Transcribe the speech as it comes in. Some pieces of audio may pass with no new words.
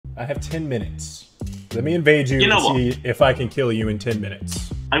I have 10 minutes. Let me invade you, You know and what? see if I can kill you in 10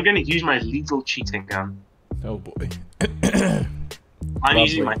 minutes. I'm going to use my legal cheating gun. Oh boy. I'm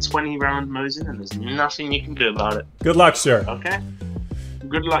using Lovely. my 20-round Mosin, and there's nothing you can do about it. Good luck, sir. Okay?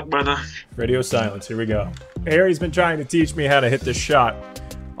 Good luck, brother. Radio silence. Here we go. Harry's been trying to teach me how to hit this shot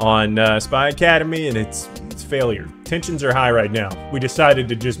on Spy Academy, and it's failure. Tensions are high right now. We decided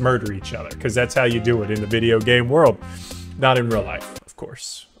to just murder each other, because that's how you do it in the video game world. Not in real life, of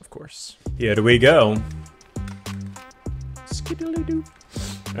course. Of course. Here we go. Skiddly-doo.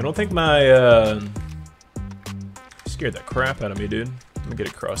 I don't think my, scared the crap out of me, dude. Let me get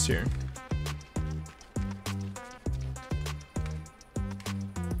across here.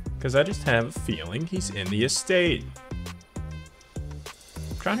 Because I just have a feeling he's in the estate.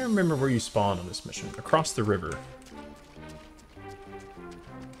 I'm trying to remember where you spawn on this mission. Across the river.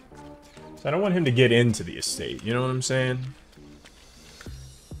 So I don't want him to get into the estate, you know what I'm saying?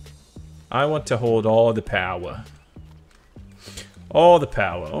 I want to hold all the power. All the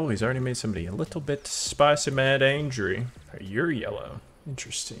power. Oh, he's already made somebody a little bit spicy mad angry. You're yellow.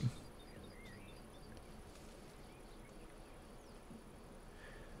 Interesting.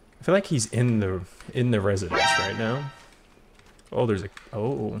 I feel like he's in the residence right now. Oh, there's a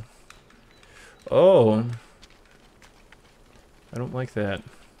oh. Oh. I don't like that.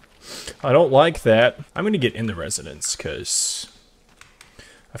 I don't like that. I'm gonna get in the residence because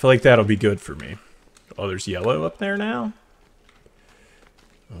I feel like that'll be good for me. Oh, there's yellow up there now?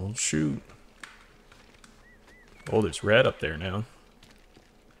 Oh shoot. Oh, there's red up there now.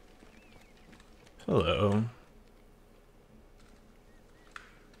 Hello.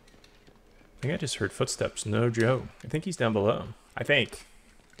 I think I just heard footsteps, no joke. I think he's down below. I think.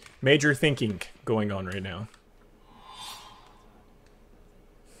 Major thinking going on right now.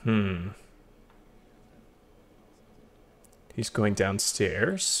 He's going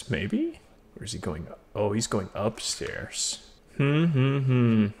downstairs, maybe? Or is he going up? Oh, he's going upstairs.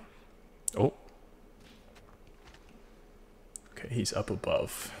 Oh. Okay, he's up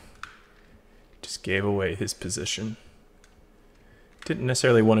above. Just gave away his position. Didn't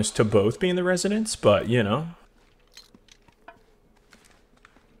necessarily want us to both be in the residence, but, you know.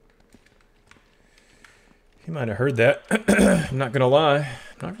 He might have heard that. I'm not gonna lie.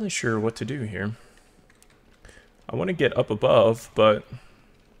 I'm not really sure what to do here. I want to get up above, but I'm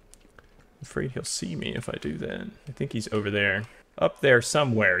afraid he'll see me if I do that. I think he's over there. Up there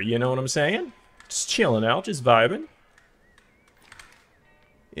somewhere, you know what I'm saying? Just chilling out, just vibing.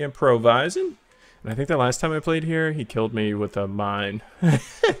 Improvising. And I think the last time I played here, he killed me with a mine.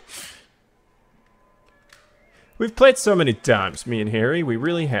 We've played so many times, me and Harry. We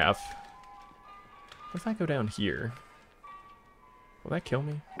really have. What if I go down here? Will that kill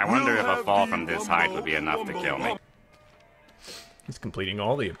me? I wonder if a fall from this height would be enough to kill me. He's completing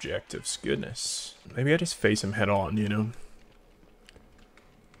all the objectives. Goodness. Maybe I just face him head on, you know?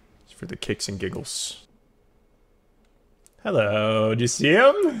 It's for the kicks and giggles. Hello, do you see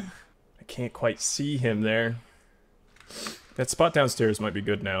him? I can't quite see him there. That spot downstairs might be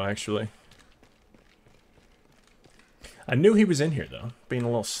good now, actually. I knew he was in here, though. Being a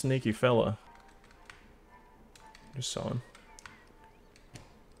little sneaky fella. Just saw him.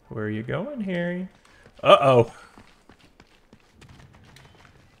 Where are you going, Harry? Uh-oh.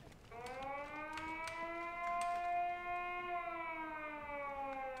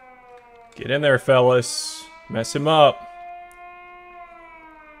 Get in there, fellas. Mess him up.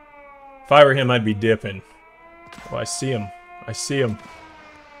 If I were him, I'd be dipping. Oh, I see him. I see him.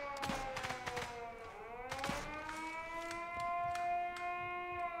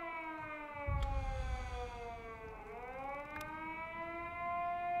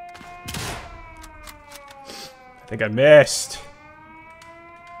 I think I missed.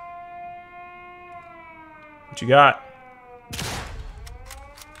 What you got?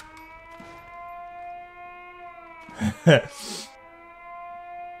 Hey,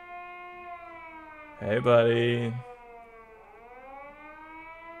 buddy.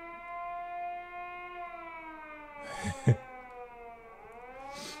 Oh,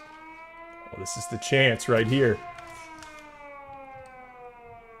 this is the chance right here.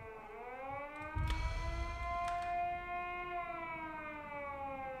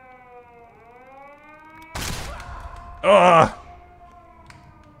 Ugh!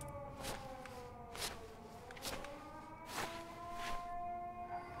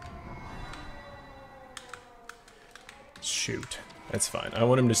 Shoot. That's fine. I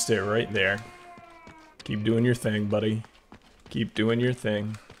want him to stay right there. Keep doing your thing, buddy. Keep doing your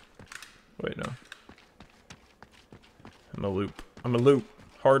thing. Wait, no. I'm a loop. I'm a loop.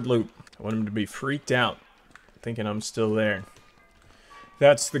 Hard loop. I want him to be freaked out, thinking I'm still there.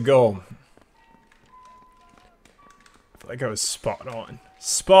 That's the goal. I feel like I was spot on.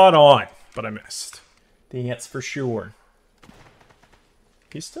 Spot on! But I missed. That's for sure.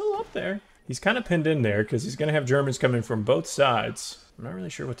 He's still up there. He's kind of pinned in there because he's going to have Germans coming from both sides. I'm not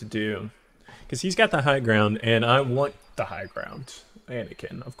really sure what to do. Because he's got the high ground, and I want the high ground.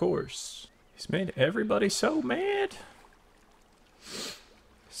 Anakin, of course. He's made everybody so mad.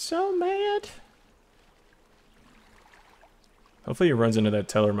 So mad. Hopefully he runs into that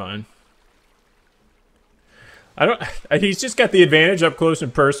teller mine. He's just got the advantage up close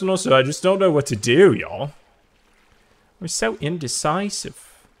and personal, so I just don't know what to do, y'all. We're so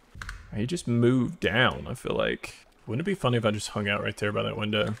indecisive. He just moved down, I feel like. Wouldn't it be funny if I just hung out right there by that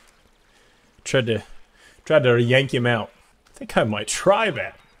window? Tried to yank him out. I think I might try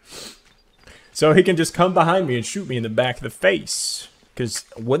that. So he can just come behind me and shoot me in the back of the face. Because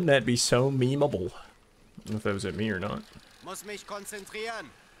wouldn't that be so memeable? I don't know if that was at me or not. Muss mich konzentrieren.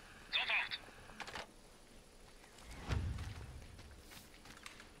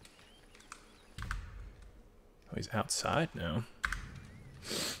 Oh, he's outside now.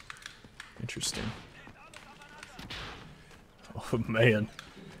 Interesting. Oh man.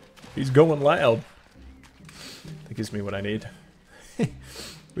 He's going loud. That gives me what I need.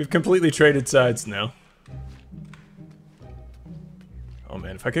 We've completely traded sides now. Oh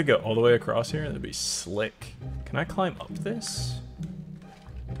man, if I could go all the way across here, that'd be slick. Can I climb up this?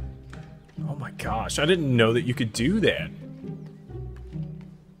 Oh my gosh, I didn't know that you could do that.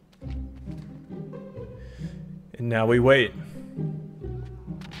 And now we wait.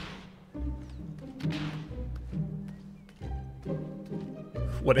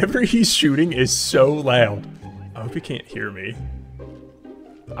 Whatever he's shooting is so loud. I hope he can't hear me.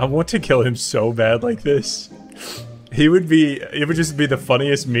 I want to kill him so bad like this. It would just be the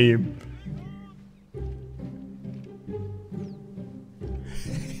funniest meme.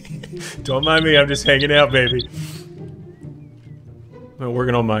 Don't mind me, I'm just hanging out, baby. I'm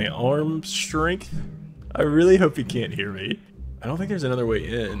working on my arm strength. I really hope he can't hear me. I don't think there's another way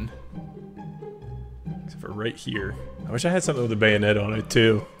in. Except for right here. I wish I had something with a bayonet on it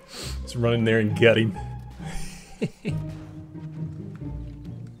too. Just run in there and gut him.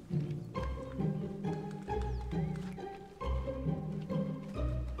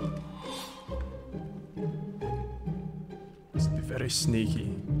 Must be very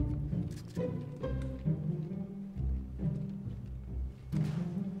sneaky.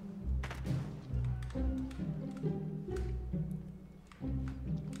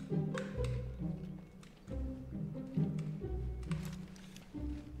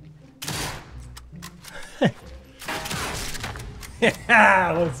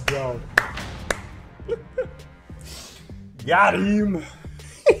 Let's go. Got him.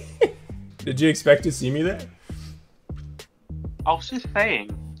 Did you expect to see me there? I was just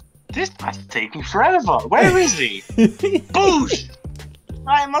saying, this guy's taking forever. Where is he? Boosh!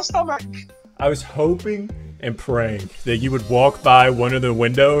 Right in my stomach. I was hoping and praying that you would walk by one of the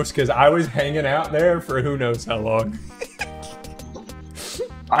windows because I was hanging out there for who knows how long.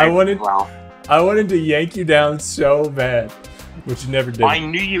 I wanted to yank you down so bad, which you never did. I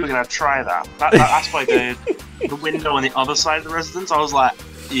knew you were gonna try that. That's why the window on the other side of the residence. I was like,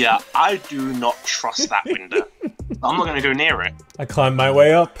 yeah, I do not trust that window. I'm not gonna go near it. I climbed my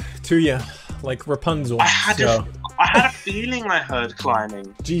way up to you, like Rapunzel. I had a feeling I heard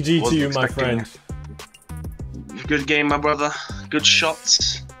climbing. GG to you, my friend. Good game, my brother. Good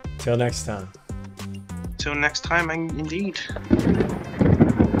shots. Till next time. Till next time, indeed.